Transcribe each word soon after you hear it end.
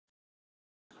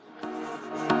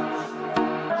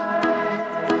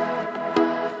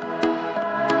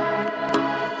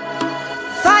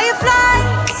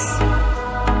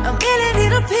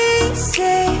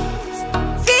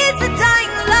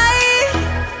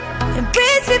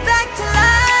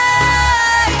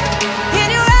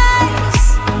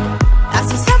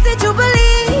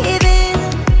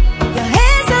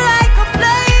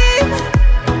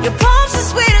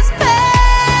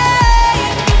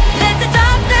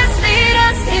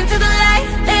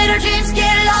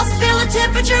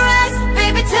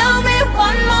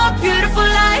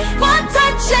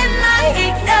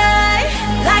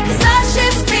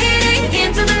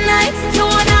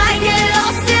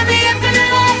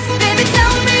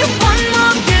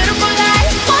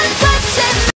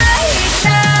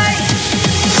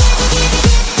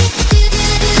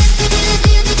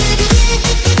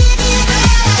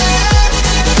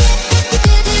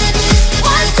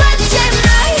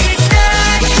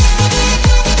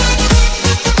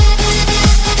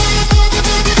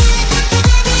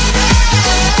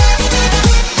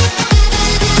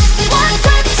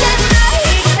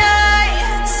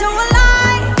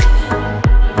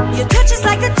Your touch is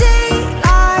like a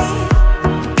daylight,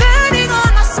 burning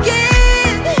on my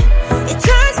skin. It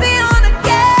turns me on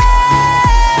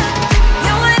again.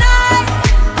 You and I,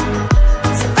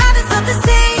 survivors of the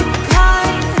same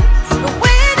kind, but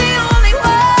we're the only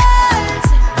ones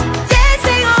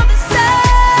dancing on the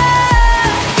sun.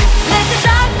 Let the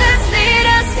darkness lead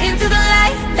us into the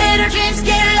light. Let our dreams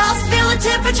get lost, feel the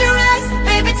temperature rise.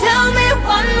 Baby, tell me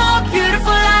one more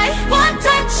beautiful lie. One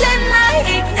touch and I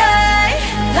ignite,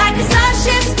 like a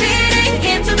starship speeding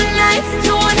into the night.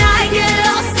 You and I get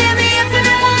lost in the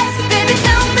infinite light. Baby,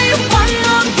 tell me one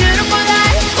more beautiful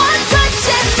lie. One touch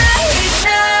and I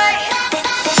ignite.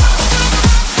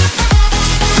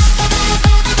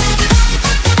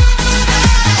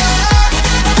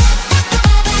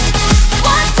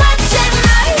 One touch and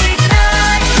I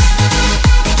ignite.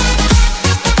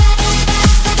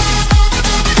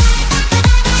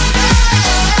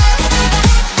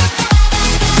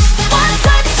 One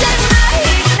touch and I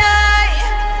ignite.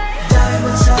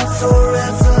 Diamonds are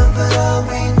forever, but all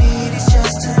we need is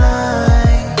just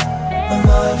tonight. A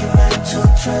monumental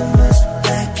tremors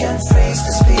that can freeze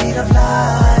the speed of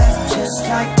light. Just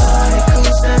like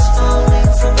particles that's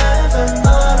falling from heaven,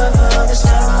 all over the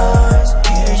stars.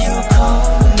 Hear you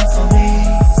calling for me,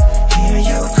 hear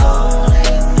you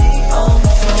calling me on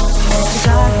the phone. Let the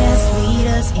darkness lead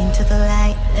us into the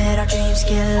light. Let our dreams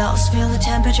get lost, feel the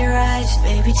temperature rise.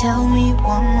 Baby, tell me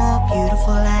one more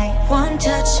beautiful light. One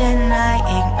touch and I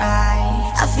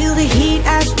ignite. I feel the heat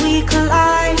as we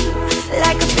collide,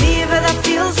 like a fever that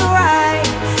feels so right.